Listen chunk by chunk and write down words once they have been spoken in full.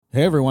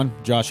Hey everyone,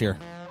 Josh here.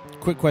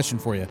 Quick question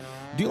for you.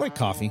 Do you like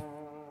coffee?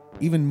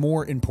 Even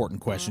more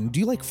important question, do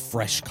you like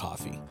fresh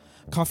coffee?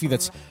 Coffee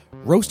that's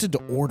roasted to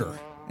order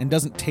and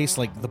doesn't taste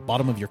like the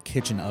bottom of your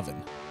kitchen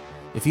oven?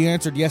 If you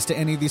answered yes to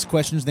any of these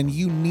questions, then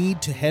you need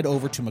to head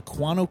over to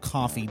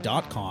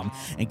MequanoCoffee.com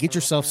and get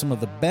yourself some of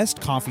the best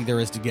coffee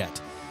there is to get.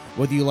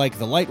 Whether you like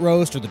the light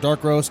roast or the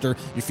dark roast, or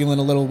you're feeling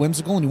a little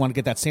whimsical and you want to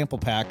get that sample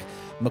pack,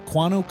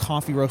 Mequano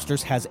Coffee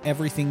Roasters has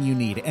everything you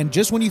need. And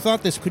just when you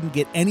thought this couldn't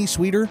get any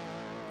sweeter,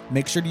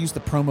 make sure to use the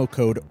promo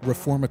code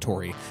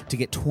REFORMATORY to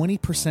get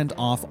 20%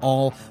 off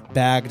all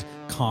bagged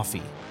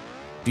coffee.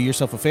 Do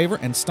yourself a favor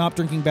and stop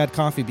drinking bad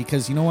coffee,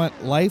 because you know what?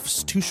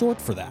 Life's too short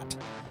for that.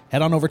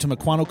 Head on over to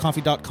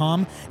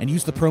MequanoCoffee.com and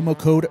use the promo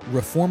code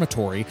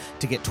REFORMATORY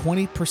to get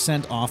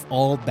 20% off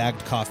all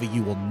bagged coffee.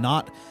 You will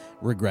not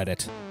regret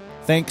it.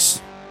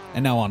 Thanks,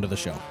 and now on to the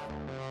show.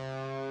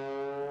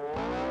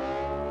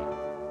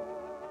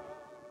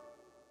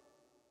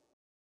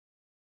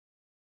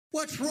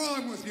 What's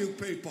wrong with you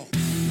people?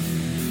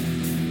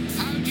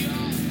 How do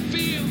y'all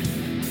feel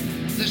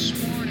this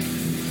morning?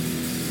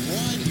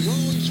 Why do you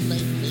always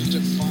make me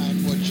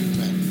define what you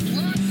meant?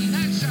 What?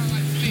 That's how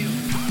I feel.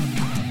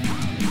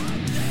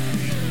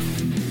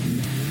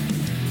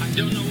 I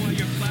don't know why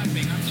you're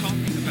clapping. I'm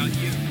talking about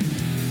you.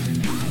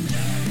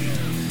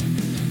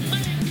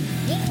 Make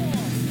war.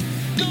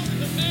 Go to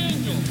the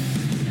manual.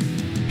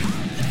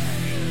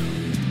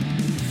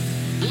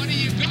 What do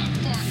you got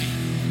for me?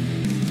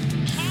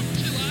 Talk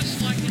to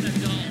us like an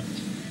adult.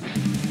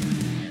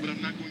 But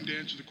I'm not going to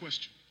answer the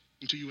question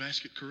until you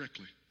ask it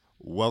correctly.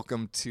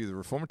 Welcome to the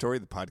Reformatory,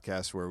 the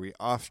podcast where we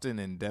often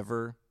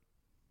endeavor,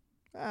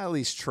 at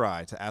least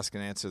try, to ask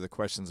and answer the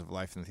questions of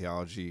life and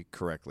theology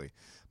correctly.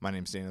 My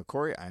name is Daniel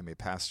Corey. I am a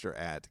pastor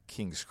at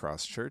King's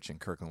Cross Church in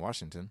Kirkland,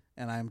 Washington.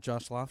 And I'm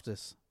Josh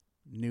Loftus,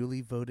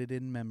 newly voted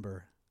in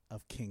member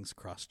of King's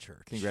Cross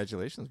Church.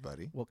 Congratulations,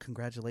 buddy. Well,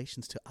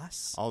 congratulations to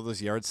us. All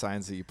those yard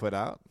signs that you put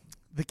out,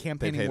 The they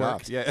campaigning paid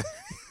worked. off. Yeah.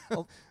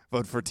 Oh,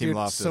 Vote for Team dude,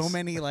 Loftus. so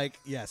many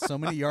so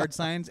many yard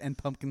signs and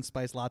pumpkin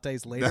spice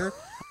lattes later,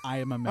 I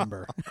am a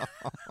member.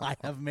 I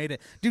have made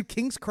it. Dude,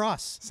 King's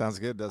Cross. Sounds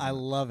good, doesn't I it?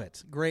 love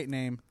it. Great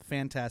name.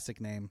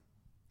 Fantastic name.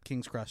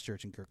 King's Cross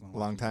Church in Kirkland.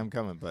 Long Washington. time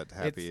coming, but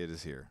happy it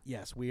is here.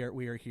 Yes, we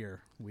are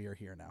here. We are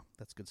here now.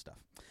 That's good stuff.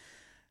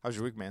 How's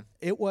your week, man?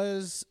 It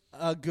was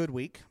a good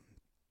week.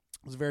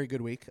 It was a very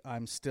good week.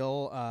 I'm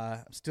still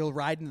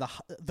riding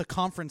the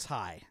conference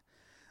high.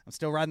 I'm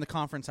still riding the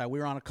conference high. We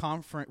were on a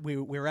conference. We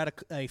were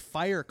at a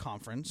fire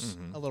conference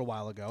a little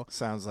while ago.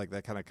 Sounds like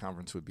that kind of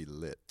conference would be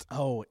lit.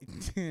 Oh,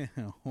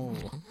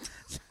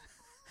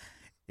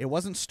 it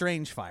wasn't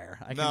strange fire.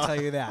 I can tell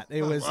you that.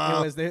 It was.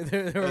 Wow. It was. There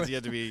That's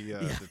yet to be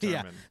determined.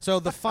 yeah. So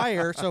the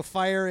fire.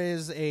 Fire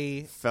is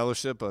a.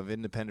 Fellowship of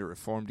Independent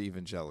Reformed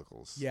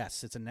Evangelicals.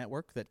 Yes, it's a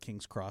network that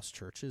King's Cross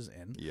Church is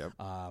in. Yep.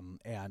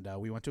 And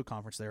we went to a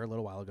conference there a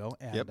little while ago.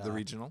 And, Yep, the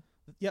regional.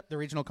 Yep, the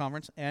regional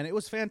conference, and it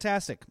was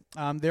fantastic.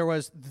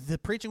 The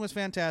preaching was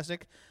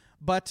fantastic,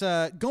 but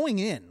going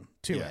in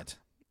to it,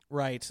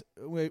 right?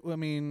 I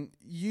mean,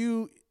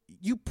 you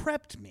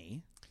prepped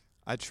me.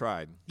 I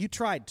tried. You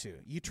tried to.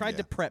 You tried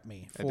to prep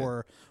me I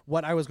for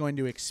what I was going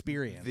to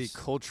experience. The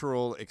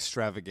cultural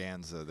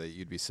extravaganza that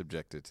you'd be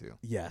subjected to.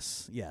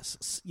 Yes.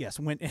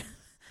 When,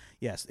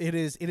 yes, it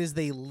is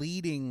the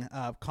leading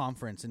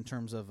conference in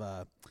terms of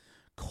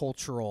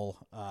cultural.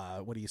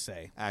 What do you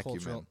say? Acumen.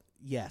 Cultural.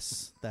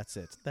 Yes, that's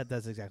it.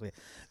 That's exactly it.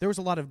 There was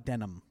a lot of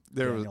denim.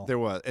 There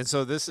was, and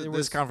so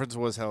this conference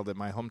was held at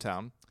my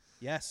hometown.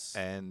 Yes,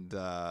 and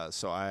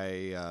so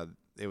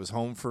it was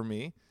home for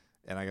me,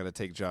 and I got to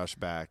take Josh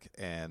back,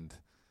 and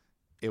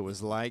it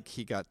was like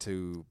he got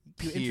to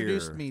peer you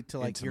introduced me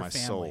to into your my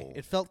family. soul.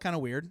 It felt kind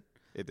of weird.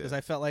 It did, because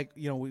I felt like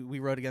we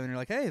rode together, and you're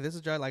like, hey, this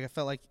is Josh. Like I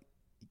felt like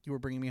you were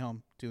bringing me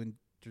home to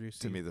introduce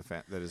to you. me.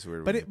 That is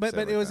weird. But when it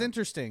you say was that.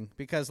 interesting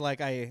because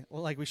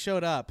we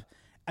showed up.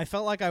 I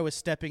felt like I was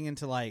stepping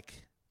into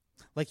like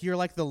you're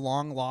like the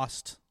long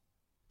lost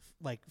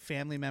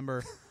family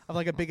member of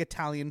like a big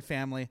Italian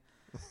family.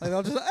 Like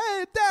I'll just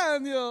hey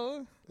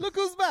Daniel, look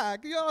who's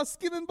back! You're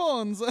skin and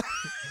bones.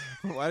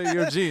 Why are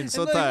your jeans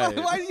so And tight?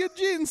 Why are your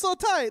jeans so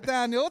tight,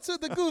 Daniel? What's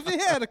with the goofy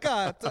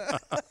haircut?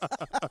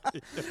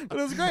 But it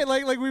was great.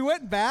 Like we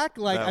went back.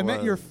 I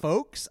met your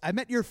folks. I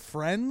met your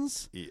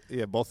friends.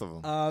 Yeah, both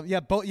of them.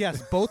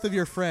 Both of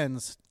your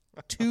friends.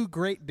 Two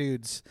great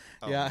dudes.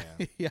 Oh, yeah,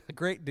 man. yeah,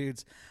 great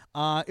dudes.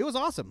 It was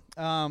awesome.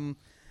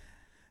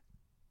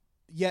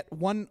 Yet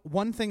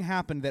one thing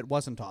happened that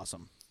wasn't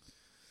awesome.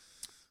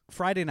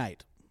 Friday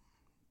night,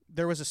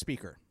 there was a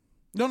speaker.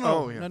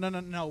 No,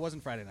 it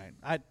wasn't Friday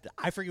night.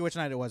 I forget which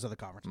night it was of the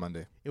conference.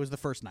 Monday. It was the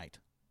first night.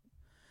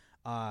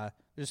 There's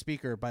a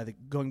speaker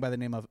going by the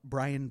name of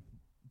Brian.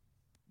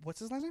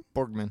 What's his last name?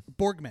 Borgman.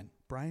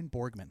 Brian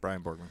Borgman.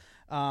 Brian Borgman.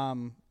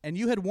 And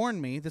you had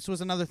warned me. This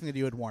was another thing that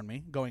you had warned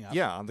me going up.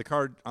 Yeah, on the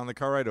car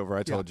ride over,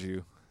 I told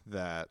you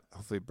that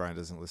hopefully Brian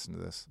doesn't listen to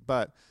this,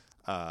 but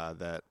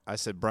that I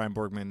said Brian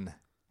Borgman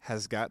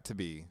has got to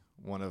be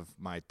one of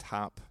my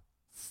top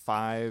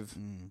 5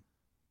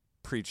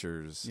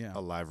 preachers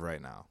alive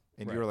right now.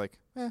 And you were like,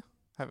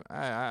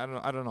 I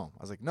don't know.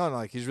 I was like, no,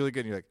 like he's really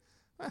good. And you're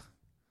like,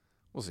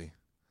 we'll see.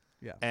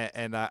 Yeah.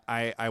 And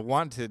I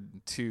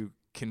wanted to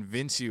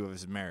convince you of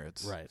his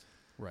merits.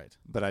 Right.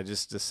 But I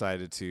just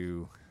decided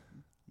to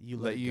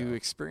let you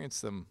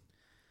experience them.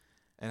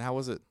 And how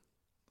was it?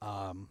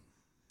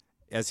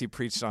 As he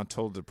preached on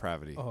total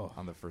depravity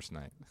on the first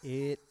night.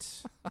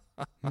 It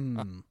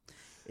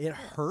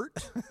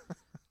hurt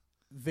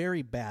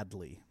very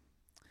badly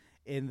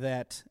in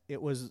that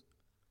it was,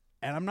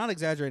 and I'm not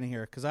exaggerating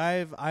here because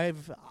I've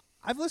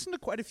listened to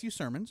quite a few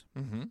sermons.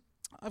 Mm-hmm.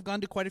 I've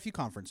gone to quite a few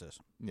conferences.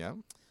 Yeah.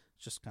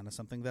 It's just kind of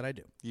something that I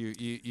do.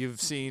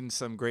 You've seen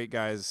some great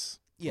guys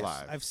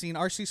live. I've seen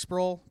R.C.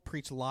 Sproul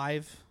preach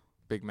live.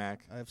 Big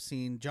Mac. I've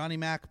seen Johnny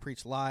Mac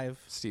preach live.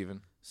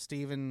 Steven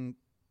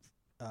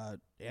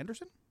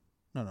Anderson?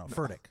 No,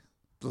 Furtick.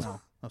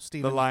 No,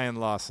 Steven. The Lion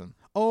Lawson.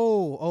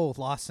 Oh,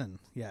 Lawson.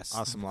 Yes.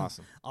 Awesome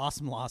Lawson.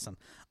 Awesome Lawson.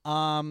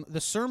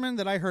 The sermon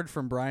that I heard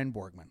from Brian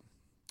Borgman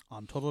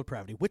on total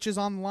depravity, which is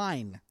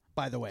online,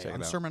 by the way,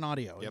 on Sermon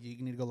Audio. Yep.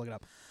 You need to go look it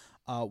up.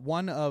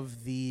 One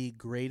of the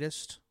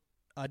greatest,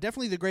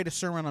 definitely the greatest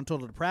sermon on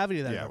total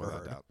depravity that I've ever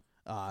heard.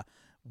 Doubt.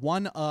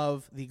 One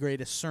of the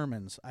greatest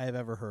sermons I have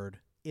ever heard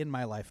in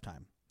my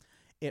lifetime.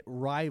 It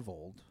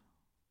rivaled,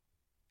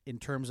 in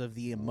terms of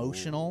the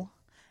emotional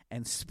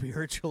and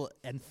spiritual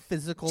and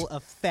physical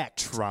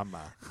effect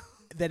trauma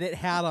that it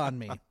had on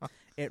me.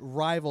 It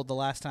rivaled the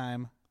last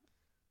time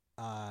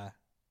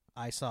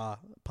I saw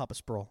Papa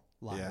Sproul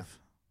live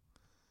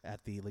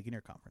at the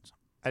Legionnaire Conference.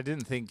 I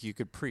didn't think you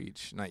could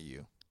preach, not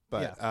you,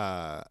 but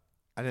I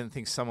didn't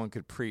think someone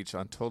could preach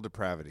on total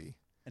depravity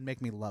and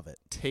make me love it.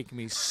 Take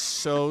me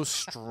so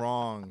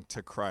strong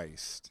to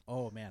Christ.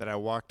 Oh man, that I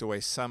walked away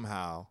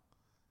somehow,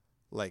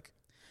 like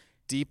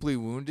deeply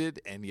wounded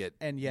and yet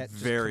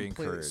very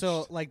encouraged.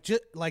 So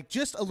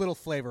just a little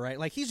flavor, right?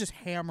 Like he's just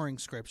hammering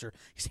scripture,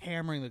 he's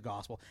hammering the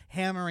gospel,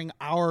 hammering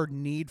our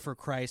need for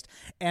Christ,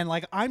 and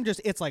like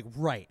it's like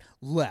right,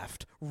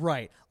 left.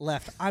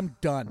 I'm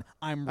done.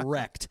 I'm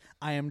wrecked.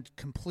 I am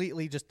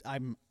completely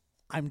I'm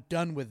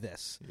done with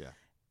this. Yeah.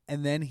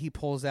 And then he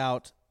pulls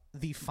out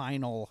the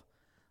final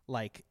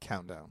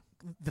countdown.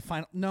 The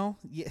final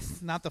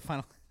not the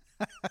final.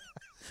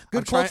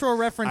 Good cultural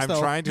reference, though. I'm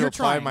trying to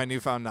apply my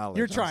newfound knowledge.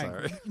 You're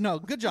trying. No,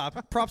 good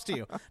job. Props to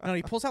you. No,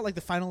 he pulls out like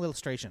the final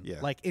illustration,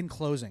 like in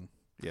closing.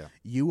 Yeah.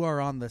 You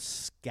are on the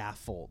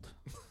scaffold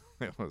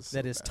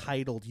that is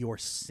titled Your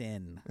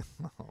Sin.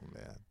 Oh,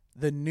 man.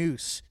 The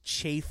noose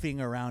chafing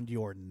around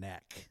your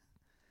neck.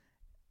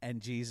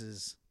 And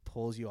Jesus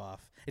pulls you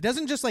off. It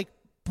doesn't just like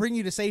bring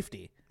you to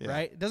safety,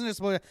 right? It doesn't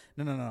just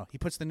no. He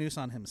puts the noose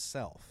on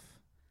himself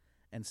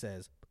and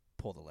says,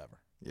 pull the lever.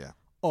 Yeah.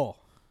 Oh.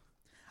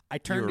 I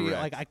turned to you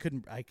like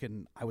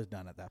I was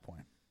done at that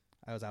point.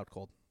 I was out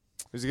cold.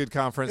 It was a good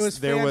conference. It was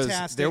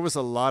fantastic. There was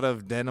a lot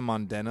of denim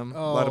on denim,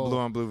 a lot of blue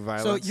on blue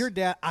violence. So your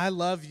dad, I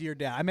loved your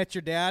dad. I met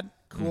your dad.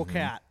 Cool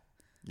cat.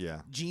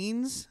 Yeah.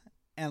 Jeans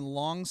and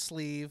long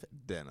sleeve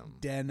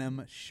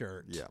denim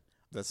shirt. Yeah.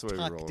 That's the way we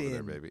roll over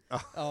there, baby.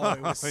 Oh,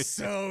 it was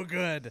so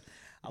good.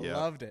 I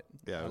loved it.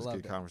 Yeah, it was a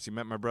good conference. You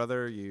met my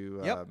brother.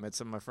 You met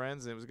some of my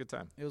friends, and it was a good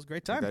time. It was a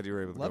great time. I'm glad you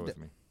were able to go with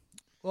me.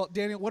 Well,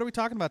 Daniel, what are we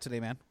talking about today,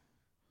 man?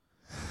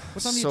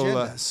 What's on the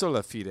agenda?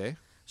 Sola fide.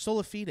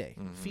 Sola fide.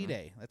 Mm-hmm.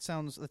 Fide. That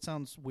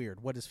sounds weird.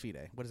 What is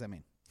fide? What does that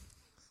mean?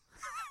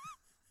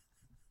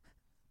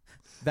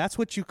 That's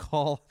what you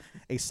call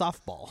a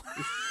softball.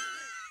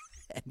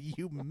 And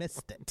you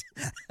missed it.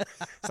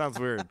 Sounds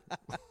weird.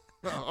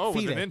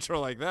 With an intro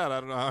like that, I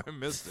don't know how I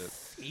missed it.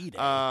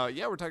 Fide.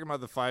 We're talking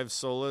about the 5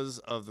 solas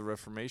of the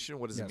Reformation.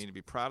 What does it mean to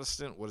be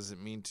Protestant? What does it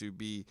mean to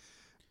be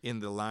in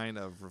the line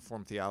of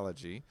Reformed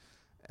theology?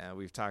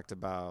 We've talked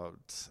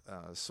about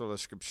sola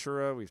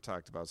scriptura. We've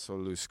talked about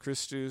solus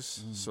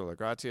Christus, sola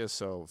gratia.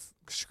 So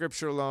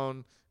Scripture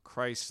alone,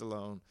 Christ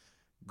alone,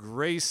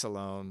 grace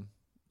alone,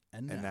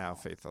 and now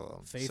faith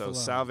alone. So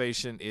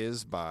salvation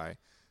is by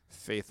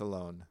faith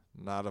alone,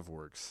 not of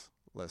works,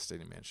 lest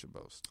any man should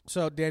boast.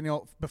 So,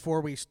 Daniel,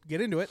 before we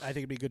get into it, I think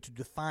it'd be good to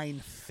define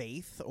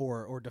faith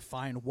or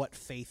define what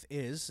faith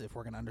is, if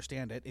we're going to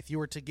understand it. If you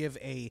were to give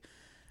a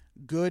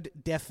good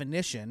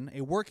definition,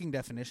 a working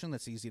definition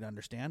that's easy to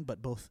understand,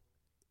 but both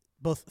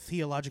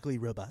theologically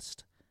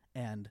robust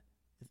and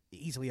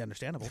easily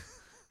understandable.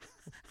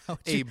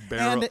 A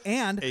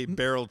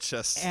barrel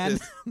chested and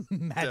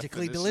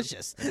magically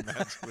delicious.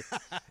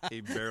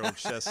 A barrel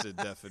chested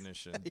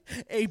definition.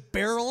 A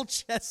barrel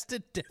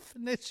chested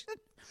definition.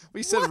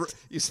 You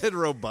said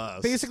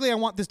robust. Basically, I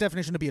want this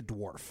definition to be a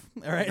dwarf.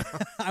 All right,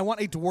 I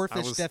want a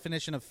dwarfish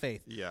definition of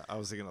faith. Yeah, I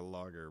was thinking a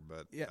lager,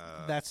 but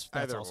that's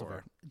also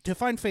fair.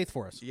 Define faith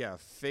for us. Yeah,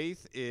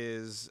 faith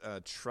is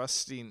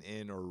trusting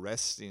in or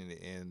resting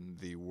in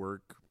the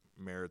work,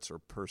 merits, or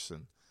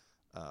person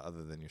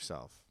other than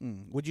yourself.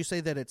 Would you say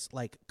that it's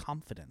like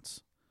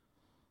confidence?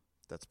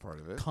 That's part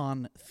of it.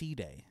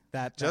 Confide.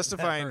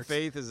 Justifying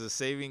faith is a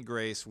saving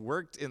grace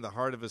worked in the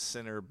heart of a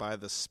sinner by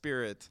the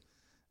Spirit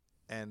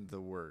and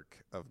the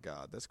work of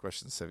God. That's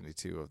question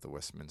 72 of the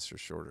Westminster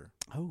Shorter.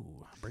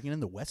 Oh, bringing in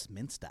the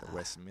Westminster. The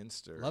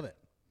Westminster. Love it.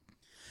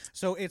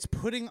 So it's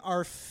putting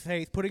our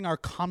faith, putting our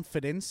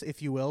confidence,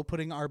 if you will,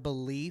 putting our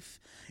belief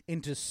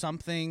into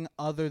something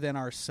other than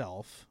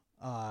ourself,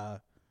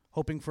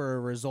 hoping for a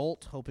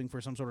result, hoping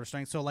for some sort of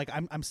strength. So like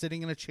I'm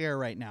sitting in a chair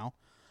right now.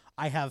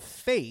 I have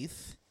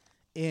faith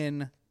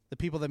in the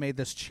people that made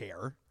this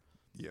chair.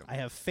 Yeah. I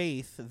have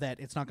faith that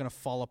it's not going to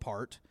fall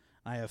apart.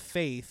 I have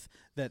faith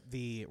that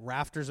the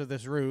rafters of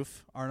this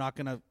roof are not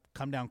going to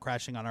come down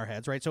crashing on our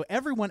heads, right? So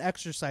everyone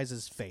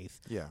exercises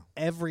faith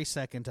every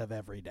second of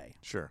every day.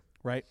 Sure.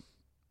 Right?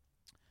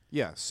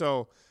 Yeah.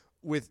 So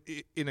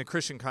in a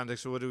Christian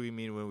context, what do we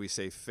mean when we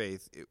say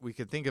faith? We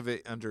could think of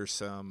it under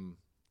some,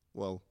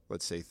 well,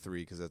 let's say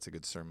 3, because that's a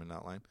good sermon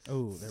outline.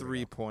 Oh, there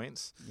 3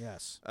 points.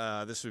 Yes.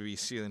 This would be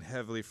stealing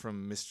heavily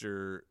from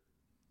Mr.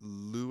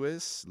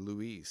 Luis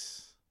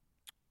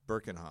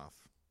Birkenhoff.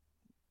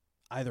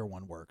 Either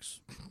one works.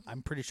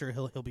 I'm pretty sure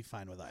he'll be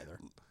fine with either.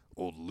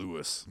 Old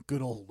Lewis.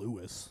 Good old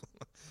Lewis.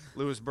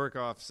 Louis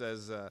Birkhoff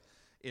says,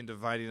 in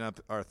dividing up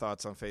our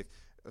thoughts on faith,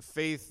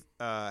 faith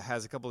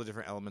has a couple of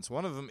different elements.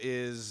 One of them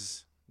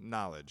is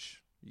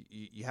knowledge.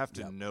 You have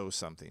to know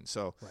something.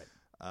 So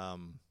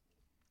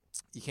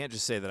you can't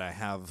just say that I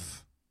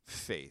have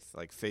faith.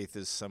 Like faith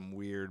is some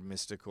weird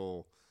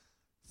mystical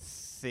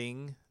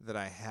thing that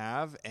I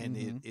have, and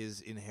it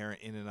is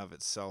inherent in and of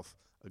itself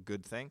a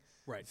good thing.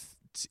 Right.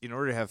 In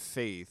order to have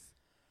faith,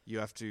 you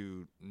have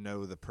to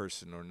know the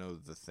person or know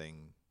the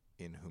thing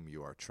in whom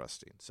you are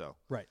trusting. So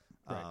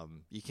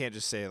you can't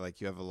just say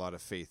like you have a lot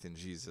of faith in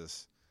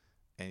Jesus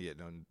and yet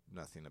know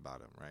nothing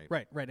about him,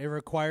 right? Right. It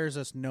requires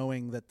us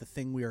knowing that the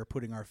thing we are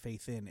putting our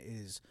faith in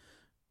is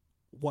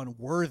one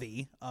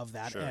worthy of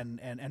that, Sure.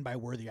 and by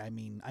worthy I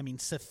mean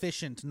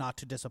sufficient not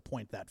to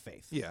disappoint that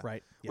faith. Yeah.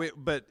 Right. Yeah. Wait,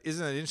 but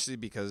isn't that interesting?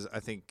 Because I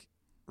think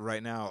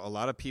right now a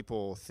lot of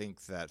people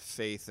think that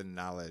faith and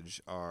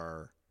knowledge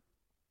are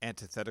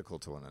antithetical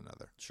to one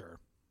another. Sure.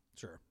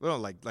 Well,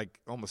 like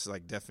almost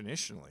like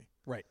definitionally.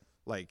 Right.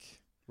 Like,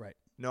 right.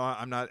 No,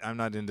 I'm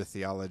not into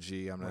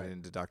theology. I'm not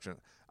into doctrine.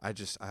 I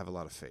have a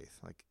lot of faith.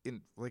 Like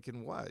in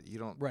what? You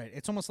don't. Right.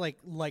 It's almost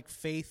like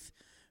faith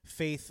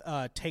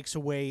takes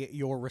away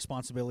your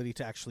responsibility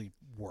to actually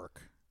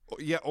work.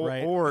 Yeah.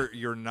 Or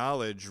your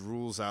knowledge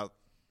rules out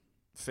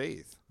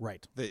faith.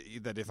 Right.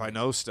 That if I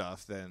know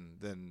stuff,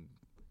 then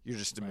you're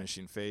just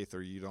diminishing faith,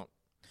 or you don't.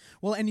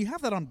 Well, and you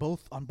have that on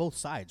both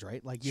sides,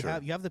 right? Like you Sure.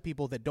 have the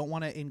people that don't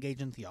want to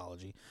engage in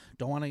theology,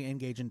 don't want to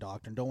engage in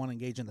doctrine, don't want to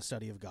engage in the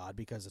study of God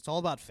because it's all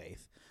about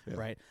faith,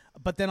 right?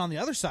 But then on the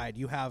other side,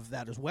 you have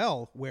that as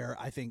well, where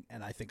I think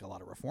a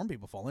lot of Reformed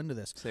people fall into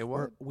this. Say what?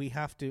 Where we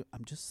have to.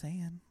 I'm just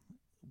saying,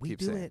 we Keep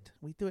do saying. it.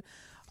 We do it.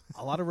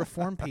 A lot of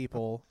Reformed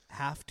people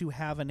have to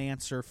have an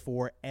answer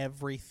for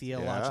every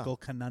theological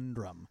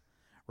conundrum,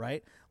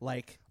 right?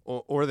 Like.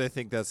 Or they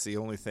think that's the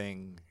only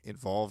thing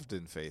involved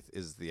in faith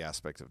is the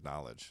aspect of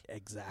knowledge.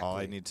 Exactly. All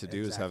I need to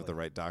do is have the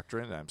right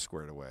doctrine, and I'm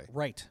squared away.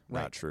 Right.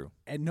 Not true.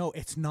 And no,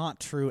 it's not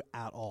true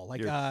at all.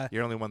 Like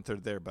you're only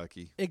 1/3 there,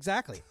 Bucky.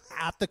 Exactly.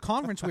 At the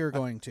conference we were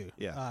going to,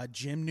 Yeah.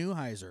 Jim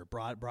Neuheiser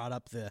brought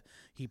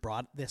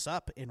this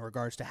up in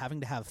regards to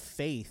having to have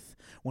faith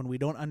when we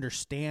don't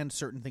understand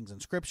certain things in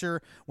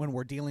Scripture, when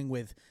we're dealing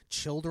with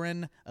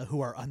children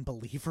who are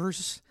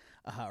unbelievers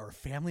or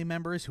family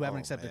members who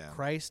haven't accepted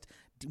Christ.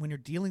 When you're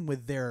dealing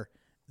with the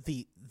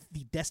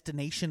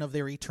destination of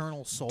their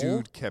eternal soul,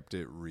 Dude kept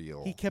it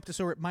real. He kept it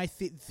so. My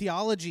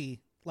theology,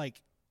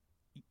 like,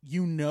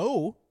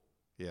 there's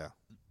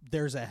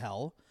a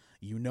hell.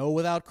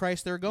 Without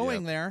Christ they're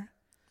going there.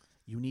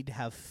 You need to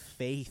have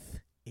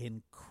faith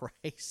in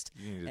Christ.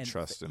 You need to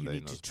trust him. You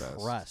need to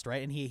trust,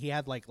 right? And he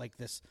had like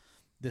this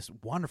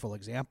wonderful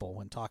example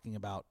when talking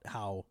about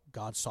how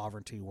God's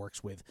sovereignty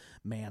works with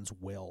man's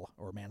will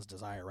or man's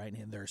desire, right?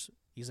 And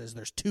he says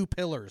there's 2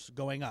 pillars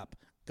going up: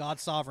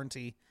 God's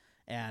sovereignty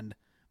and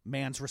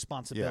man's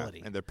responsibility.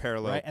 Yeah, and they're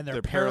parallel. Right? And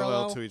they're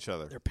parallel to each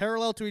other. They're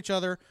parallel to each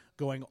other,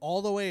 going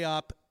all the way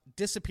up,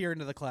 disappear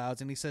into the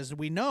clouds. And he says,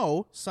 we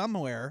know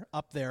somewhere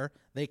up there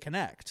they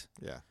connect.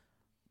 Yeah.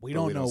 We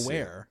don't know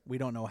where. We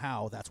don't know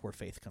how. That's where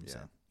faith comes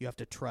in. You have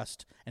to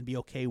trust and be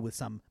okay with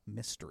some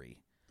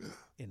mystery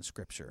in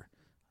Scripture.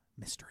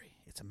 Mystery.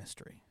 It's a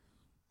mystery.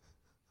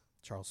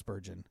 Charles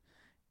Spurgeon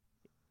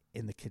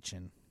in the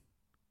kitchen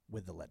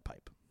with the lead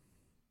pipe.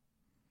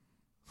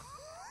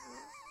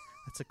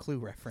 That's a Clue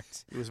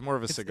reference. He was more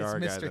of a cigar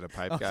guy than a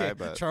pipe guy,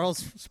 but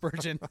Charles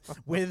Spurgeon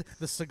with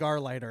the cigar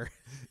lighter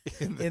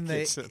in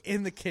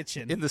the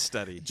kitchen in the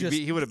study.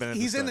 He would have been in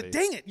the study.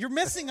 Dang it! You're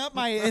messing up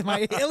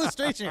my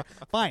illustration.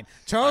 Fine,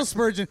 Charles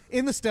Spurgeon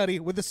in the study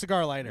with the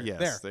cigar lighter.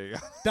 Yes, there you go.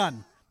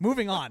 Done.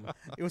 Moving on.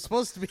 It was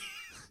supposed to be.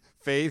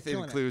 Faith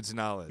includes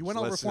knowledge. You went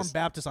all Reformed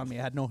Baptist on me.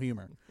 I had no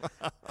humor.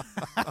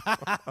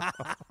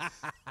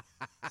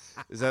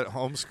 Is that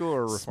homeschool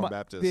or Reformed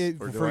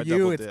Baptist? Or for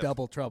you, it's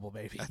double trouble,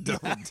 baby.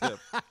 Double dip.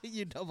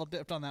 You double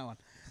dipped on that one.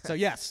 So,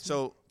 yes.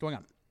 So going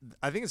on.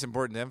 I think it's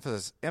important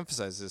to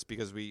emphasize this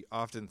because we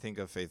often think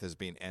of faith as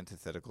being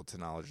antithetical to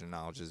knowledge and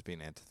knowledge as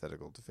being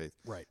antithetical to faith.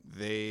 Right.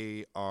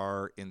 They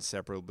are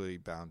inseparably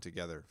bound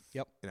together.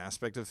 Yep. An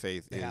aspect of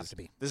faith they have to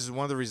be. This is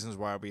one of the reasons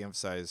why we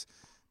emphasize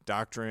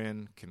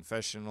doctrine,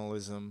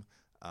 confessionalism,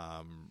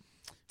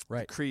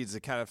 Right. creeds,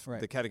 the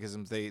Right.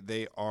 catechisms,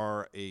 they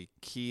are a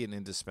key and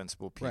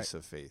indispensable piece Right.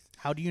 of faith.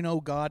 How do you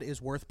know God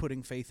is worth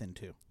putting faith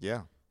into?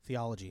 Yeah.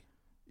 Theology.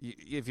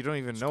 If you don't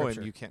even know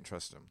Scripture. him, you can't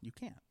trust him. You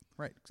can't.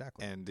 Right,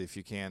 exactly. And if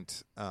you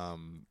can't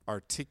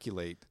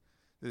articulate,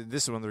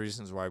 this is one of the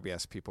reasons why we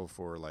ask people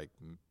for like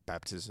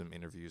baptism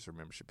interviews or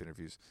membership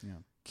interviews.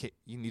 Yeah.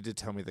 You need to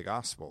tell me the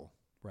gospel.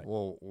 Right.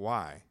 Well,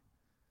 why?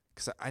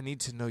 Because I need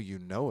to know you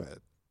know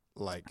it.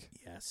 Like,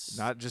 Yes.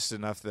 not just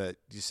enough that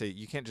you say,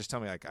 you can't just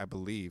tell me, like, I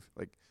believe.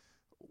 Like,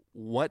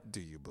 what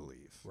do you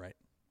believe? Right.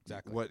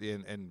 Exactly. What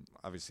and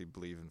obviously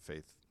believe in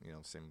faith,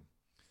 same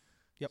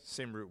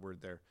same root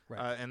word there.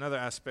 Right. Another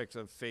aspect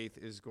of faith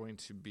is going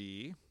to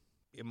be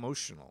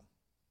emotional.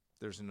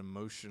 There's an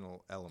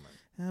emotional element.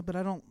 But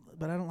I don't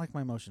like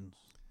my emotions.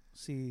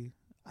 See,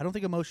 I don't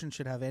think emotion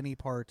should have any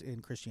part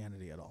in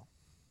Christianity at all.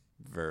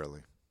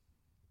 Verily.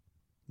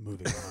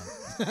 Moving on.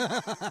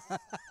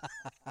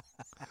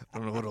 I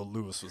don't know what old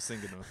Lewis was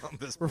thinking on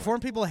this point.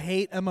 Reformed people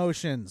hate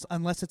emotions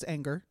unless it's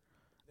anger.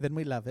 Then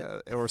we love it.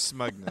 Or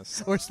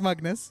smugness. Or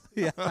smugness.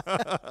 Yeah.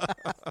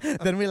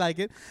 Then we like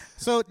it.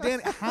 So, Dan,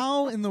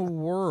 how in the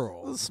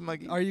world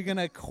Smuggy. are you going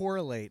to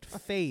correlate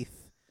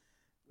faith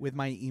with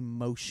my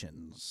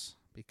emotions?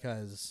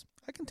 Because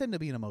I can tend to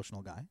be an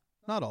emotional guy.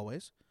 Not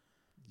always.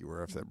 You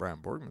were after that Brian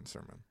Borgman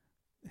sermon.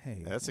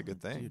 Hey. That's a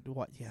good thing. Dude,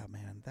 what? Yeah,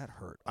 man. That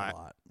hurt a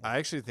lot. I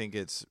actually think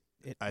it's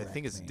It I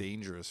think wrecked it's me.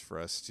 dangerous for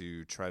us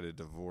to try to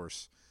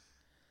divorce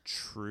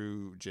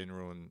true,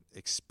 genuine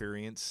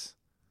experience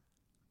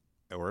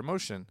or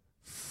emotion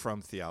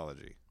from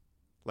theology.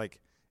 Like,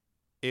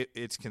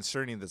 it's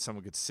concerning that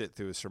someone could sit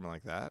through a sermon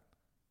like that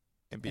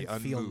and be and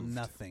unmoved. feel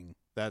nothing.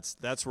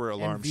 That's where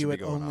And alarms view should it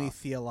be going only off.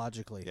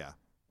 theologically. Yeah,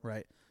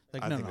 Right?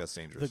 Like, I no, think no. that's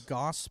dangerous. The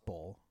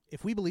gospel,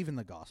 if we believe in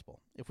the gospel,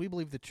 if we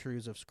believe the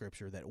truths of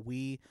Scripture, that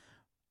we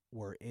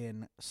were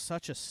in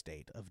such a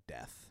state of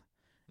death,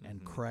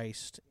 and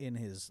Christ, in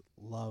his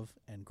love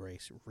and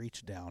grace,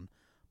 reached down,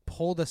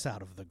 pulled us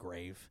out of the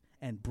grave,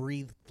 and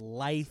breathed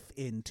life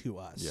into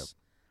us. Yep.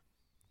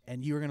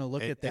 And you're going to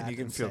look at that and you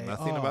can feel say,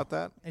 nothing "Oh," about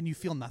that? and you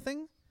feel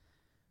nothing?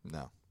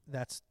 No.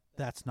 That's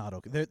not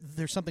okay.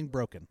 There's something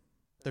broken.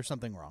 There's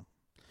something wrong.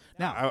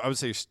 Now, I would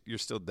say you're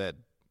still dead.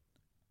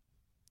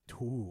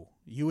 ooh,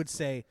 you would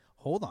say,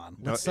 hold on,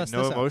 No, let's suss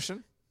no this out.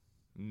 emotion.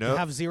 No, To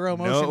have zero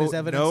emotion is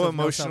evidence of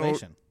no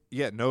salvation.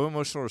 Yeah, no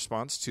emotional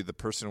response to the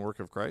person and work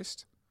of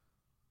Christ.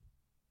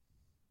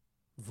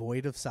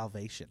 Void of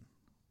salvation.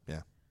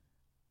 Yeah,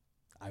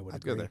 I would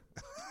I'd agree. go there.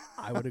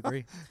 I would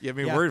agree. You had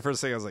me Yeah. worried for a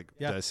second. I was like,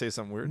 Yeah. did I say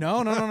something weird? No.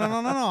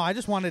 I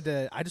just wanted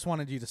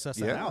you to suss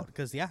that Yeah. out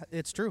because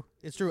it's true.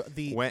 It's true.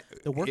 The When,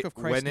 work of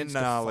Christ when in needs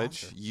to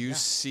knowledge, foster. you Yeah.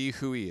 see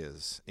who he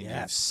is, and you've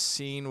Yes.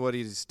 seen what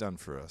he's done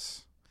for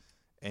us,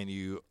 and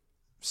you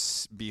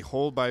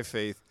behold by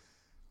faith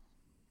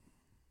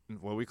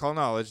what we call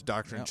knowledge,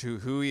 doctrine, Yep. to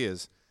who he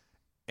is,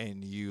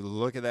 and you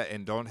look at that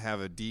and don't have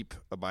a deep,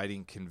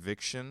 abiding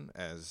conviction,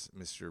 as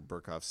Mr.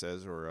 Burkhoff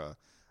says, or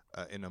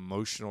an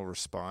emotional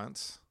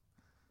response.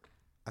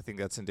 I think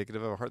that's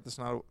indicative of a heart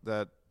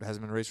that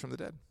hasn't been raised from the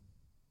dead.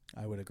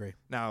 I would agree.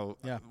 Now,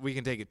 Yeah. we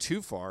can take it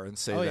too far and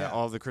say Oh, that yeah.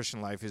 all of the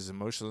Christian life is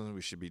emotional and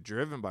we should be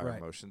driven by our Right.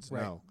 emotions.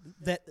 Right. No.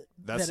 That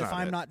That's if not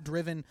I'm it. not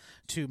driven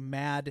to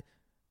mad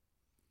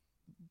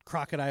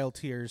crocodile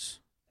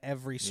tears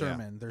every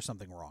sermon, there's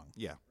something wrong.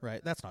 Yeah.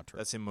 Right? That's not true.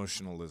 That's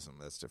emotionalism.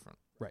 That's different.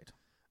 right.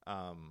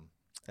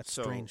 That's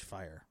so- strange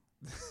fire.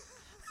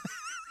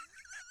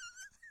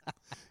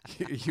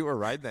 You were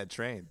riding that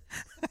train.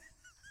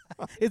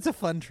 It's a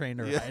fun train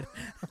to Yeah. ride.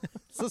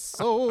 It's a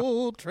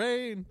soul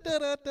train.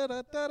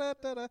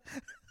 Da-da-da-da-da-da-da.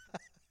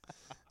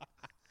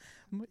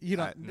 You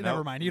don't. Never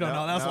no, mind. You don't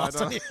no, know. That was no, I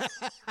lost on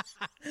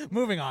you.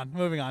 Moving on.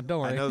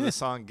 Don't worry. I know the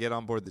song Get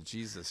On Board the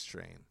Jesus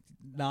Train.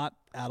 Not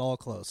at all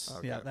close.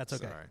 Okay, Yeah, that's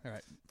okay. sorry. All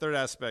right. Third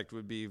aspect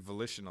would be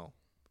volitional,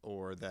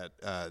 or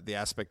that the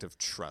aspect of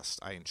trust.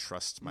 I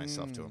entrust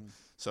myself to him.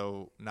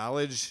 So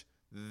knowledge,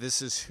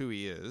 this is who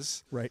he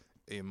is. Right.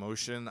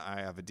 Emotion,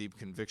 I have a deep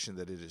conviction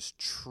that it is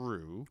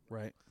true.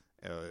 Right.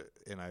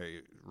 And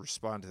I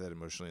respond to that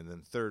emotionally. And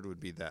then third would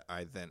be that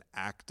I then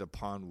act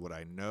upon what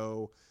I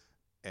know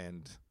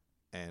and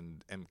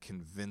am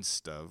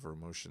convinced of, or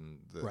emotion,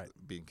 Right.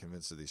 being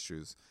convinced of these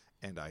truths,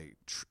 and I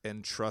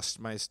entrust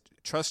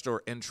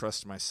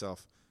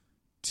myself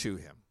to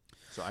him.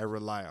 So I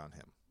rely on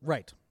him.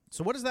 Right.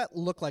 So what does that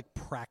look like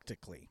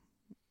practically?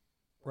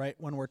 Right?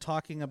 When we're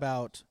talking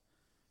about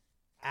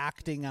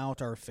acting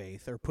out our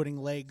faith or putting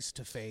legs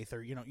to faith,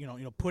 or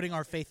putting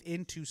our faith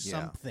into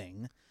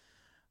something,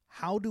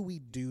 how do we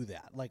do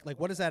that? Like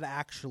what does that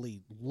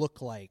actually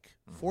look like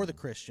for the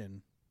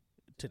Christian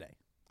today?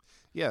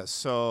 Yeah,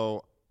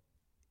 so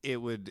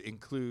it would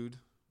include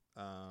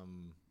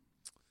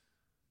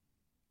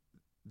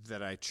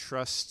that I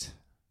trust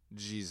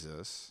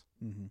Jesus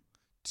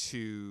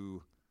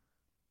to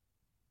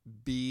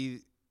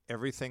be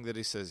everything that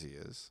he says he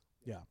is,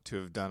 Yeah. to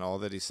have done all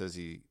that he says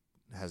he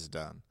has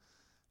done.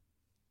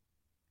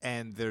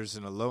 And there's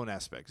an alone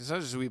aspect. It's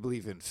not just we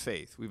believe in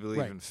faith. We believe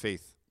Right. in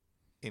faith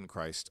in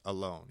Christ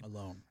alone.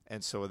 Alone.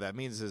 And so what that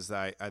means is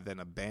that I then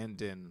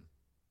abandon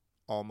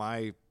all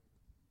my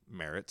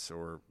merits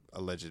or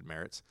alleged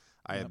merits.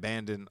 I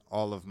abandon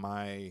all of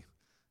my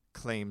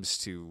claims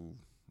to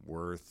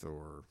worth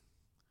or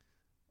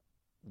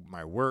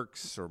my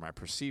works or my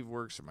perceived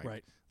works or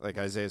my like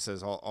Isaiah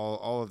says,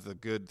 all of the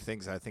good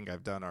things I think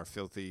I've done are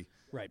filthy.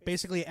 Right.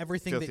 Basically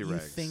everything that you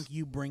rags. think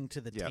you bring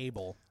to the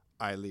table,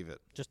 I leave it.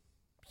 just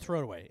throw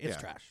it away. It's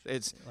trash.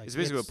 It's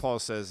basically what Paul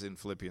says in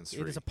Philippians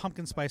 3. It is a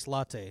pumpkin spice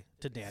latte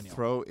to Daniel.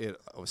 Throw it,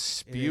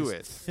 spew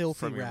it filthy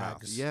from your mouth.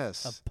 rags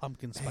Yes. of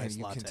pumpkin spice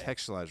Man, latte. you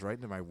contextualize right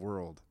into my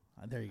world.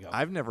 There you go.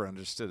 I've never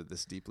understood it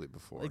this deeply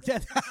before. Like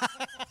that.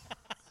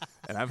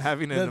 And I'm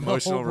having an The whole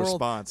emotional world-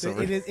 response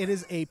over it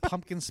is a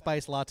pumpkin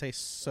spice latte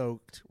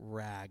soaked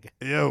rag.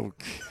 Ew.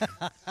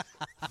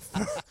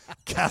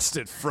 Cast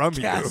it from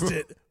Cast you.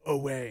 it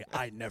away.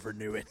 I never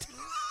knew it.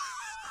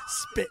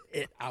 Spit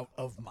it out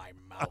of my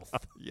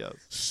mouth. Yes.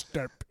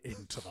 Step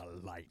into the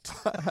light.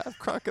 I have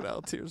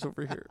crocodile tears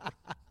over here.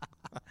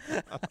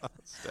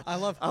 I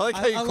love. I like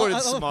how you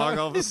quoted Smog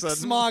all of a sudden.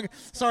 Smog.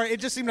 Sorry, it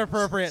just seemed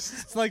appropriate.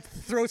 It's like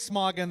throw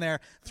Smog in there.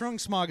 Throwing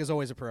Smog is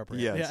always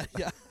appropriate. Yes.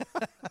 Yeah.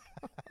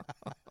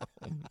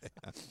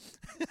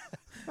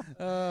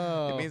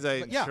 It means I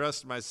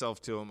entrust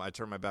myself to him. I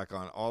turn my back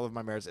on all of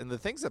my merits. And the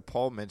things that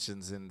Paul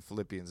mentions in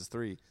Philippians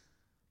 3,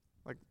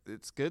 like,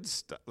 it's good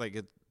stuff.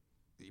 Like,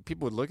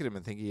 people would look at him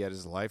and think he had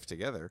his life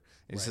together.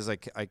 And he says,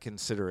 I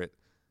consider it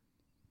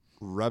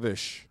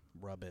rubbish.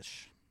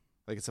 Rubbish.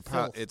 Like, it's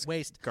Filth, it's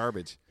waste,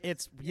 garbage.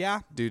 It's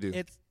Doo-doo.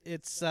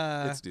 It's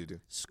doo-doo.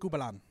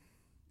 Scubalon,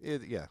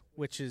 Yeah.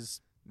 which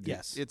is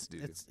yes, it's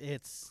doo-doo.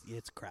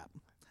 It's crap.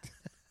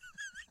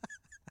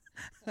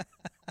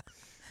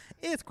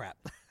 It's crap.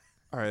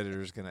 Our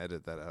editor's going to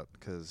edit that out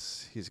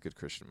because he's a good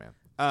Christian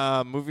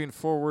man. Moving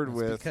forward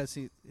with... Because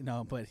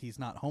but he's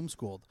not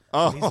homeschooled.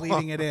 Oh. So he's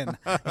leaving it in.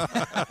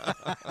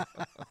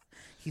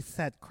 He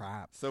said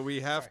crap. So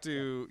we have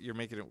to... You're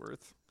making it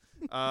worth.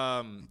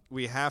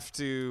 We have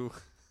to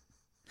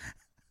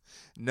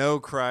know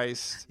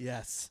Christ.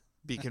 Yes.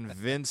 Be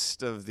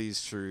convinced of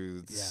these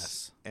truths.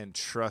 Yes. And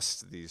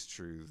trust these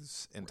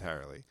truths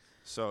entirely.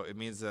 So it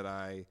means that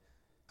I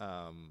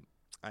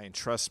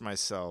entrust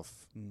myself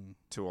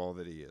to all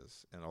that he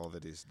is and all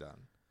that he's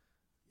done.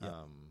 Yep.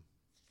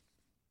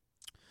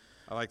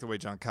 I like the way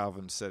John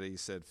Calvin said it. He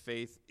said,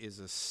 faith is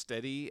a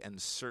steady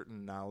and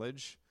certain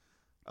knowledge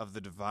of the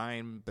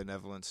divine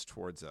benevolence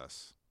towards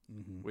us,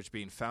 which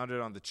being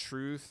founded on the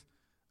truth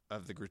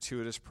of the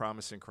gratuitous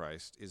promise in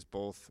Christ is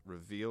both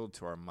revealed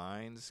to our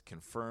minds,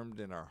 confirmed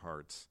in our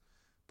hearts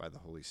by the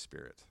Holy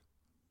Spirit.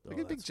 Look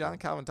at big John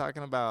Calvin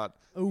talking about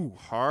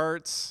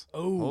hearts,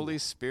 Holy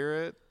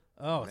Spirit.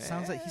 Oh, it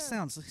sounds like he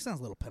sounds a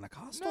little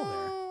Pentecostal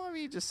there. No, I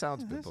mean, he just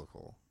sounds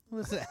biblical.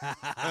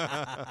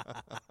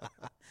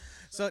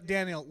 So,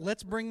 Daniel,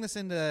 let's bring this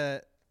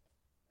into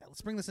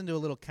a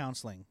little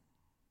counseling,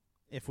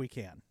 if we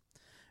can,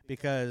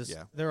 because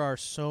there are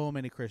so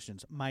many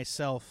Christians,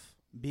 myself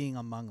being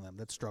among them,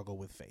 that struggle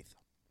with faith.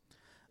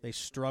 They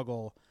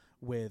struggle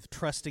with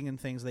trusting in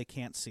things they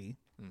can't see.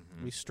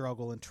 Mm-hmm. We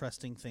struggle in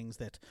trusting things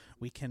that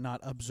we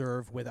cannot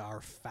observe with our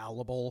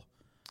fallible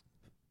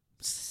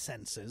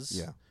senses.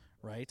 Yeah.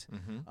 Right?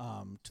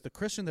 Mm-hmm. To the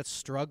Christian that's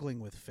struggling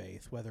with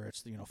faith, whether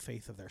it's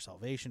faith of their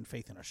salvation,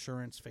 faith in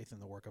assurance, faith in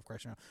the work of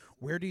Christ,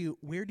 where do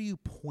you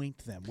point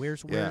them?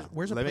 Where's a place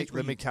where let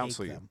me you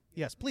counsel take you. them?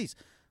 Yes, please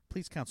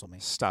counsel me.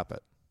 Stop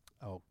it.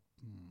 Oh,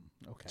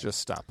 okay. Just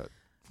stop it.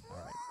 All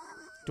right.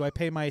 Do I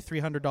pay my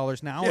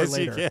 $300 now Yes, or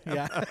later? you can.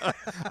 Yeah.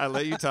 I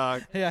let you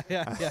talk. Yeah.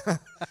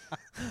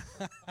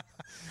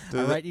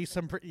 I'll write you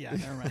some.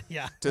 Never mind.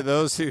 Yeah. To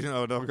those who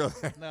don't go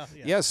there.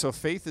 No, So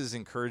faith is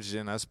encouraged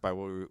in us by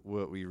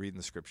what we read in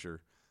the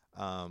Scripture,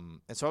 and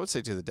so I would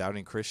say to the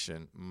doubting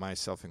Christian,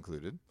 myself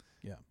included,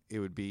 it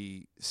would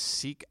be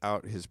seek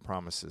out His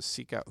promises,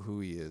 seek out who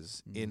He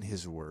is in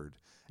His Word,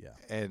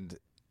 and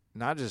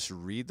not just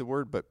read the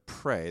Word, but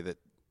pray that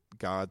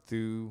God,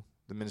 through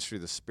the ministry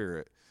of the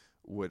Spirit,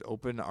 would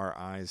open our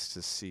eyes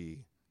to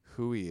see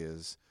who He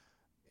is.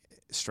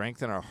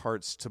 Strengthen our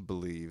hearts to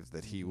believe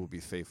that He will be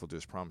faithful to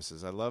His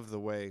promises. I love the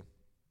way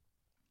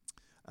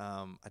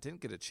I didn't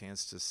get a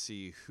chance to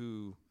see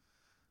who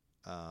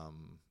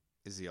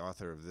is the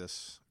author of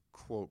this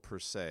quote per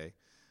se,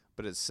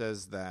 but it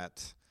says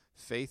that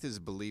faith is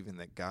believing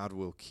that God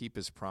will keep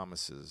His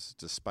promises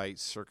despite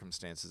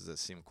circumstances that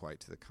seem quite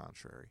to the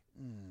contrary.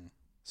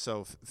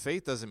 So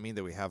faith doesn't mean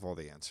that we have all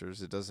the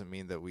answers. It doesn't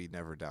mean that we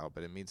never doubt,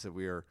 but it means that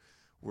we're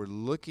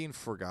looking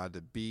for God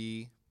to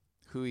be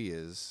who He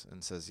is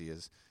and says He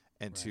is,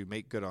 and to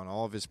make good on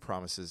all of His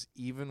promises,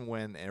 even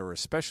when, or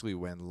especially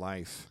when,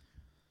 life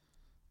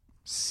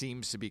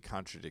seems to be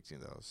contradicting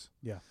those.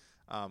 Yeah.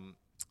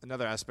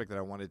 Another aspect that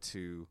I wanted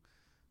to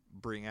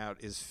bring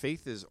out is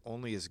faith is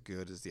only as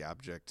good as the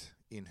object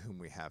in whom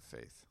we have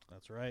faith.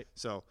 That's right.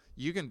 So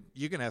you can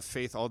have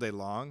faith all day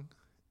long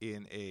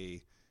in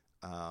a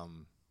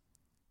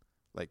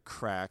like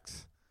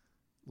cracked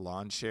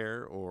lawn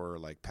chair or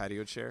like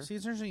patio chair. See,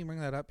 it's interesting you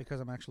bring that up because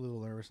I'm actually a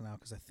little nervous now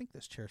because I think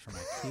this chair's from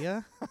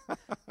IKEA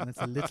and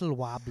it's a little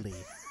wobbly.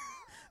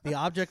 The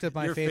object of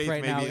my Your faith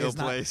right may now be is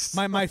ill-placed.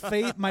 not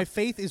my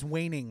faith is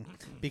waning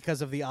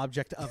because of the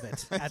object of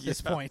it at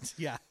this point.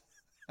 Yeah.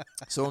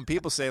 So when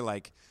people say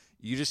like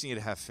you just need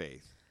to have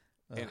faith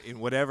in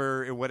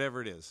whatever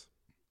it is,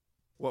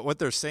 what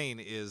they're saying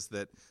is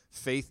that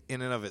faith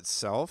in and of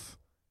itself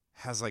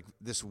has like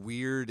this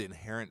weird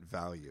inherent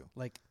value.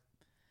 Like,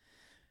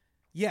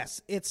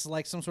 yes, it's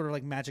like some sort of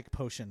like magic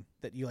potion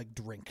that you like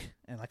drink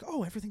and like,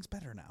 oh, everything's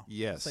better now.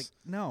 Yes. It's like,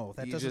 no,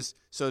 that You doesn't.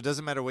 so it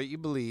doesn't matter what you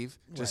believe,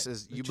 just Right.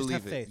 as you Just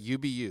believe have it. faith. You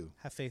be you.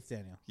 Have faith,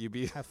 Daniel. You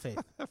be Have faith.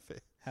 have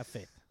faith. Have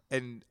faith.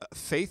 And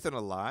faith in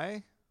a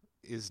lie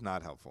is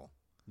not helpful.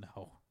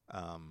 No.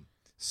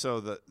 So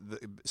the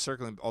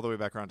circling all the way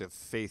back around to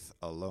faith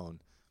alone,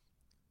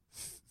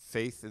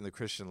 faith in the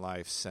Christian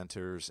life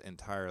centers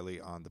entirely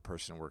on the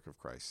person and work of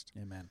Christ.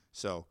 Amen.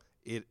 So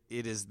it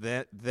is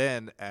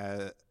then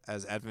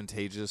as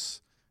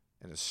advantageous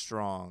and as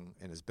strong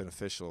and as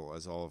beneficial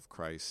as all of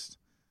Christ,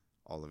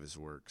 all of his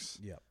works.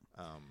 Yep.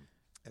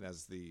 And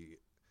as the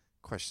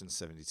question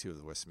 72 of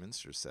the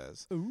Westminster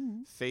says,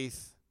 Ooh.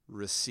 faith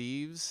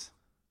receives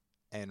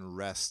and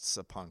rests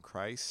upon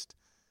Christ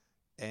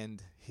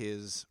and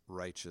his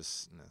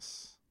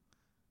righteousness.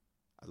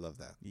 I love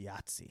that.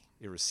 Yahtzee.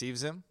 It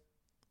receives him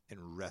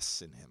and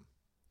rests in him.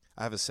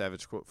 I have a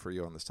savage quote for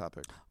you on this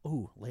topic.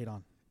 Ooh, late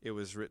on. It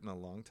was written a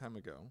long time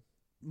ago.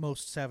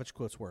 Most savage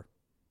quotes were.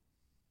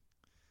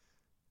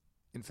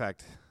 In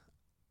fact,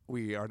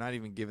 we are not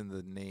even given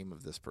the name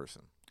of this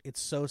person.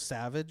 It's so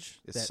savage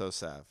It's that so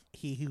sav.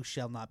 he who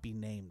shall not be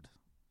named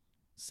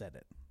said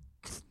it.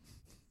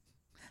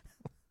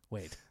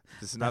 Wait.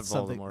 This is not That's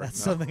something, Voldemort.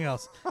 that's no. something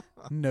else.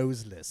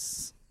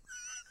 Noseless.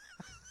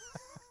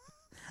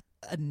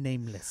 A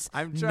nameless.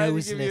 I'm trying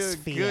to give you noseless a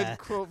fear. good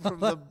quote from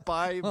the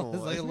Bible.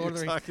 It's like a Lord of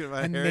the You're Rings. talking A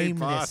about Harry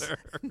nameless. Potter.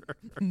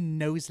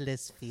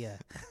 Noseless fear.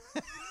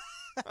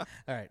 All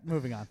right,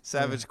 moving on.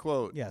 Savage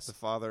quote. Yes. The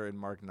Father in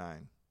Mark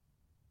 9.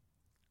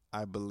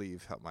 I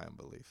believe, help my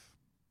unbelief.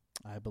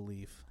 I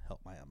believe,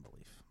 help my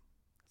unbelief.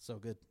 So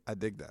good. I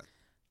dig that.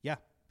 Yeah,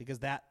 because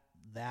that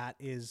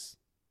is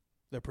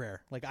the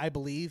prayer. Like, I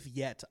believe,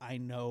 yet I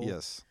know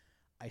Yes.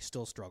 I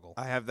still struggle.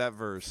 I have that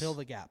verse. Fill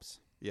the gaps.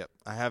 Yep.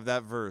 I have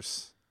that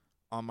verse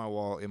on my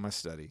wall in my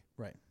study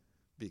Right.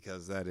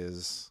 because that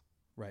is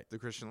Right. the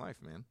Christian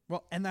life, man.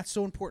 Well, and that's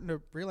so important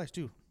to realize,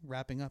 too,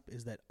 wrapping up,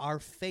 is that our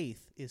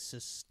faith is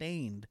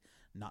sustained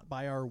not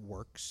by our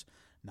works,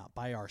 not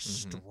by our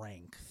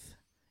strength.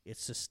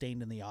 It's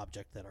sustained in the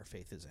object that our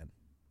faith is in.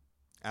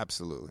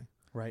 Absolutely.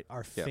 Right?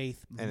 Our Yep.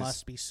 faith And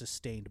must be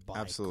sustained by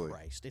Absolutely.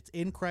 Christ. It's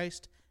in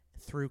Christ,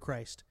 through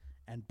Christ,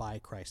 and by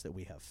Christ that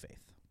we have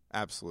faith.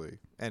 Absolutely.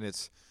 And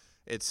it's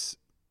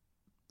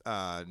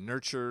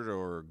nurtured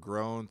or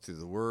grown through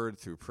the word,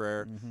 through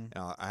prayer.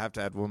 Now, I have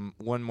to add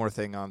one more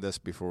thing on this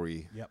before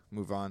we Yep.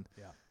 move on.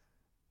 Yeah.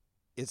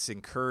 It's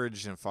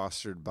encouraged and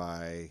fostered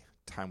by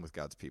time with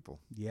God's people.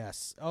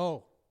 Yes.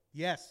 Oh,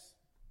 yes.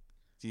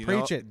 Do you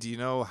Preach know, it. Do you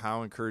know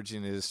how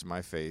encouraging it is to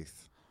my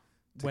faith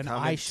to When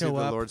come I into show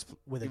the up Lord's,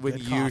 with a when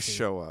good you coffee.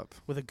 show up?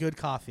 With a good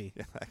coffee.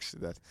 Yeah,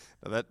 actually,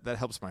 that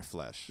helps my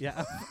flesh.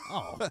 Yeah.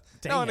 Oh,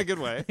 dang No, in a it. good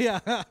way. Yeah.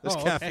 There's Oh,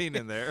 okay. caffeine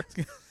in there.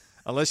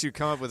 Unless you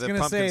come up with a gonna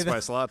pumpkin say that-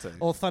 spice latte.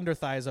 Old thunder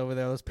thighs over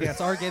there. Those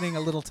pants are getting a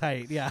little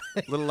tight. Yeah.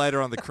 A little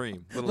lighter on the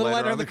cream. A little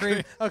lighter on the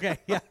cream. Okay.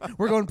 Yeah.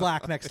 We're going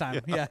black next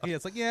time. Yeah.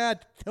 It's like, yeah,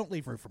 don't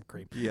leave room from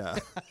cream. Yeah.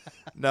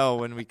 No,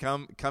 when we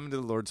come to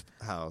the Lord's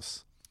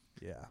house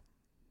Yeah.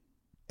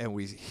 and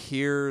we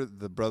hear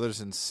the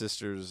brothers and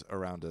sisters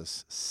around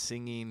us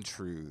singing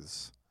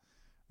truths,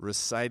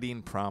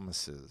 reciting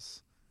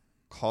promises,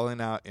 calling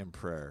out in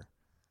prayer.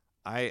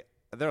 There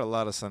are a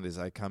lot of Sundays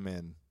I come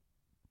in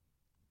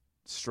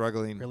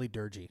struggling, Really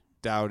dirgy.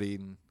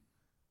 doubting,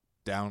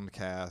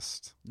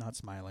 downcast. Not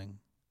smiling.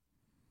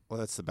 Well,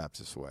 that's the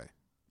Baptist way.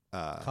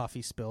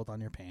 Coffee spilled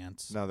on your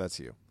pants. No, that's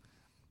you.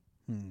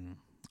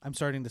 I'm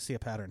starting to see a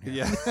pattern here.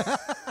 Yeah.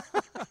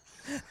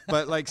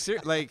 But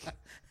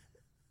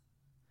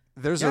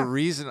there's a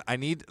reason I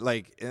need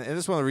and this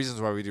is one of the reasons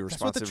why we do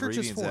That's what the responsive church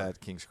is readings for. at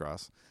King's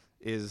Cross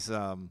is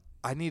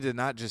I need to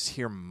not just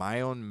hear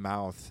my own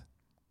mouth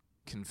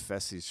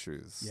confess these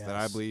truths that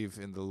I Yes. believe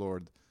in the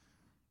Lord.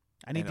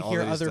 I need and to all hear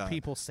that he's other done.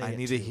 people say I it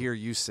need to too. hear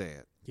you say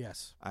it.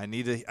 Yes. I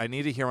need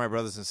to hear my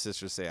brothers and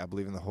sisters say I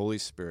believe in the Holy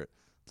Spirit,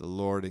 the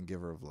Lord and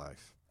giver of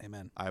life.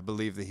 Amen. I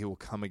believe that he will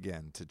come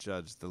again to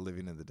judge the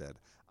living and the dead.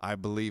 I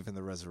believe in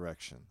the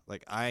resurrection.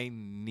 Like, I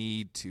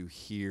need to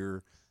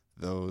hear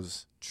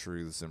those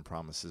truths and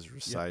promises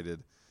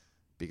recited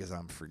because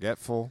I'm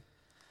forgetful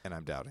and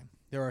I'm doubting.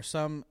 There are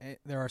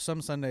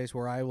some Sundays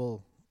where I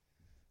will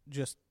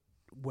just,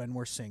 when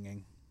we're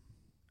singing,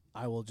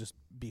 I will just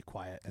be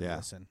quiet and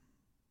listen.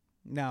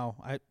 Now,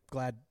 I'm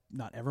glad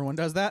not everyone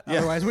does that. Yeah.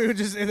 Otherwise, we would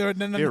just Be a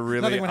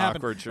really nothing would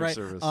happen. awkward church Right?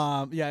 service.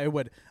 Yeah, it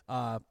would.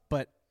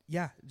 But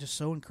yeah, just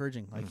so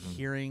encouraging. Like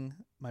hearing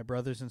my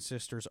brothers and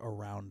sisters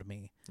around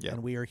me, Yeah.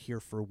 and we are here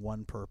for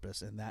one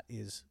purpose, and that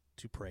is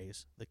to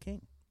praise the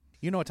King.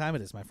 You know what time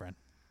it is, my friend.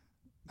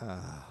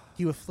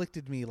 You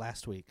afflicted me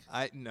last week.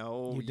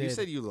 You did.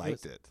 said you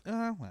liked it.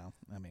 Well,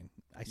 I mean,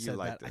 I said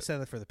that. I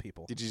said that for the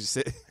people. Did you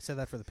say? I said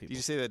that for the people. Did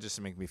you say that just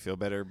to make me feel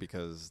better?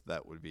 Because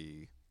that would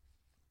be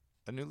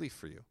a new leaf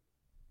for you.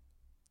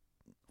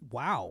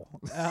 Wow.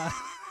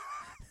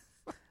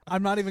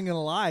 I'm not even going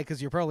to lie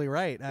because you're probably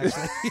right,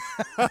 actually.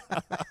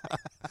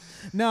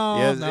 No,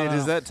 yes, no, it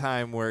is that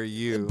time where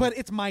you. But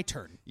it's my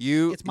turn.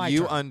 It's my turn.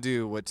 turn.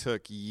 Undo what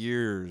took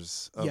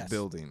years of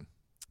building.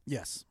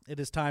 Yes, it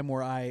is time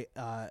where I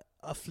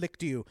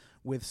afflict you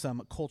with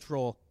some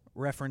cultural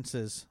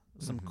references,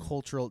 some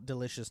cultural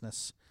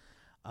deliciousness.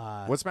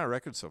 What's my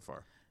record so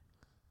far?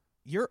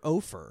 You're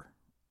over.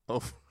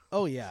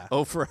 Oh, yeah.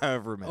 For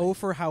however many.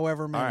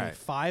 All right.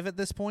 5 at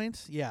this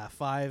point? Yeah,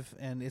 5,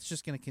 and it's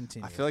just going to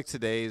continue. I feel like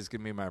today is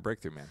going to be my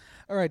breakthrough, man.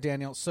 All right,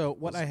 Daniel. So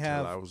what I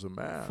have I was a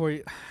man. for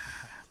you,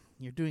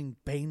 you're doing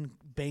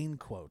Bane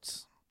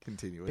quotes.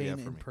 Continue. What do you Bane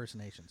got for me?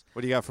 impersonations.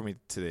 What do you got for me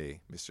today,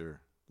 Mr.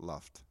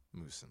 Loft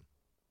Moosen?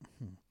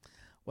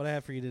 What I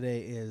have for you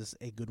today is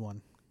a good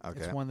one. Okay.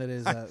 It's one that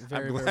is I'm very, glad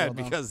very well known.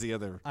 because the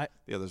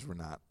others were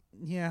not.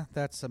 Yeah,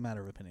 that's a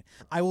matter of opinion.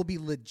 I will be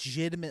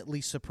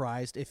legitimately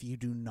surprised if you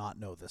do not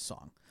know this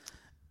song.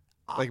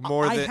 Like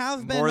more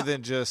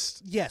than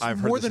just yes, I've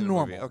heard more this than in a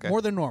normal. movie. Okay.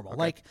 More than normal. Okay.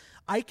 Like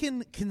I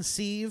can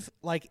conceive,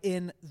 like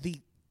in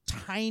the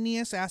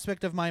tiniest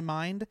aspect of my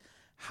mind,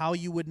 how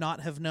you would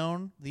not have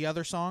known the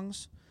other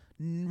songs.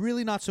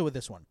 Really, not so with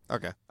this one.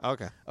 Okay.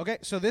 Okay.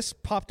 So this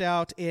popped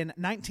out in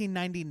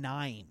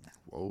 1999.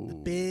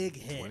 Whoa! Big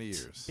hit. 20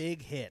 years.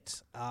 Big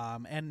hit.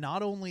 And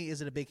not only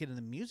is it a big hit in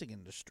the music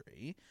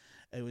industry,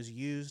 it was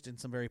used in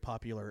some very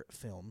popular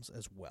films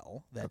as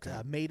well. That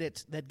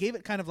that gave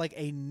it kind of like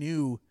a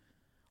new,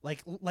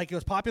 like it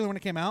was popular when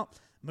it came out.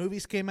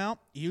 Movies came out,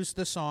 used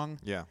the song,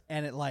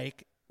 and it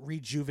like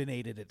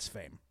rejuvenated its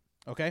fame.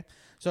 Okay,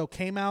 so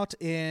came out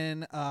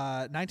in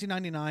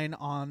 1999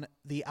 on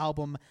the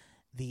album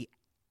The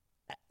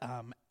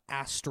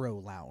Astro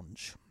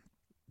Lounge.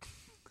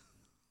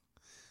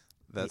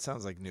 That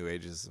sounds like New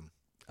Ageism.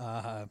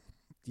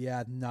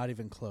 Yeah, not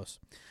even close.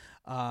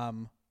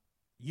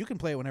 You can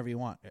play it whenever you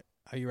want.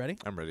 Are you ready?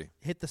 I'm ready.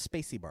 Hit the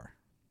spacey bar.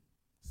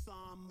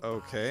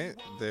 Okay,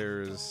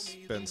 there's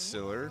Ben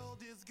Stiller.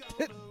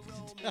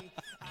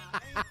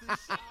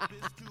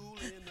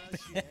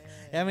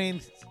 I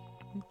mean,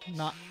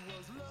 not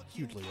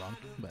hugely wrong,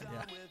 but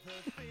yeah.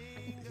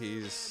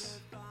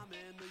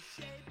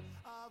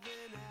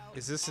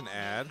 Is this an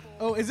ad?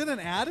 Oh, is it an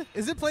ad?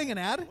 Is it playing an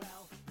ad?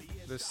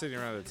 They're sitting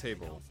around a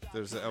table.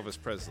 There's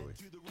Elvis Presley.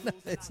 No,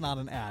 it's not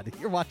an ad.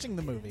 You're watching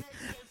the movie.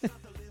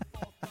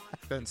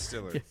 Ben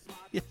Stiller.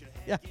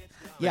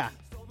 Yeah.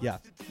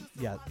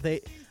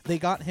 They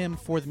got him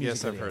for the music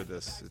Yes, I've video. heard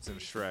this. It's in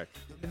Shrek.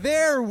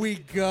 There we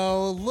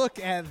go. Look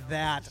at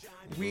that.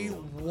 We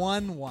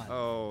won one.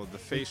 Oh, the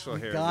facial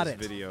hair got in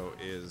this it. video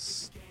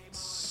is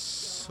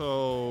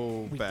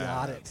so We bad.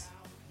 got it.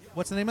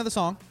 What's the name of the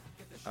song?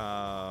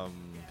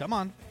 Come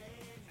on.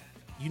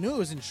 You knew it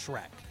was in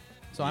Shrek.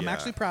 So I'm Yeah.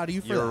 actually proud of you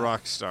for You're that. a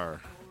rock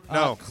star.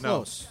 No.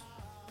 Close.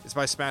 It's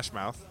by Smash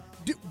Mouth.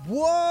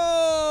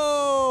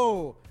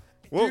 Whoa!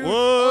 What? Dude, What?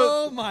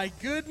 Oh my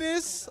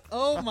goodness!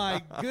 Oh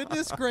my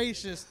goodness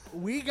gracious!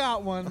 We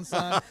got one,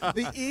 son.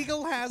 The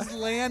eagle has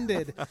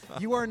landed.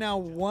 You are now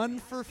 1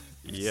 for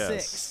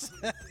 6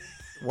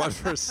 1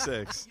 for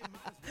 6.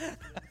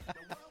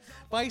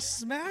 by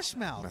Smash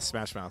Mouth.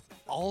 Smash Mouth.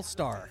 All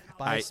Star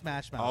by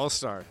Smash Mouth. All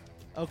Star.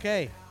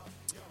 Okay.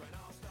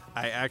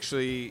 I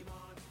actually,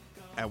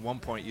 at one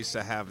point, used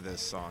to have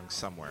this song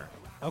somewhere.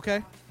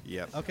 Okay.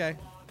 Yep. Okay.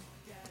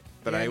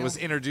 But Yeah, I no. was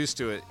introduced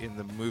to it in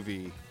the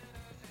movie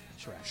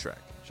Shrek.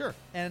 Sure.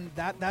 And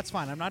that's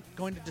fine. I'm not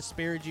going to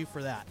disparage you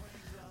for that.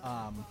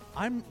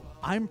 I'm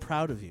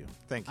proud of you.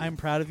 Thank you. I'm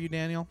proud of you,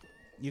 Daniel.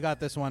 You got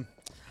this one.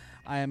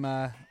 I am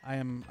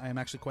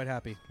actually quite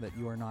happy that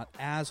you are not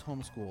as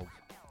homeschooled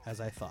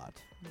as I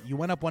thought. You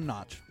went up one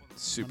notch.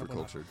 Super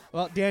cultured.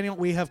 Well, Daniel,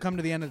 we have come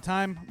to the end of the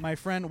time. My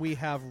friend, we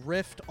have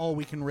riffed all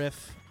we can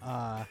riff.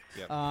 But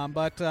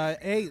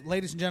hey,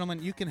 ladies and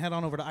gentlemen, you can head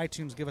on over to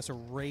iTunes, give us a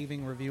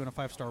raving review and a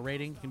 5-star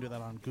rating. You can do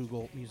that on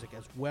Google Music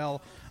as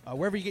well.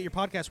 Wherever you get your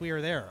podcast, we are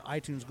there.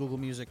 iTunes, Google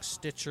Music,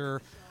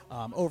 Stitcher,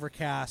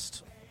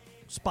 Overcast,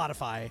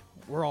 Spotify.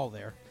 We're all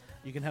there.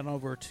 You can head on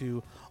over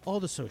to all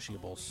the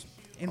sociables.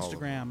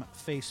 Instagram,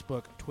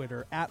 Facebook,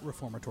 Twitter,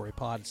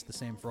 @ReformatoryPod. It's the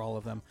same for all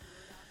of them.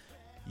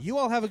 You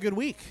all have a good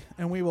week,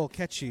 and we will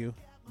catch you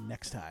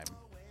next time.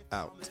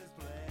 Out.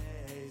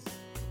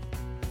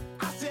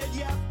 I said,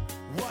 yeah,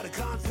 what a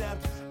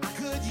concept. I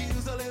could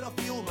use a little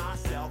fuel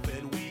myself,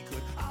 and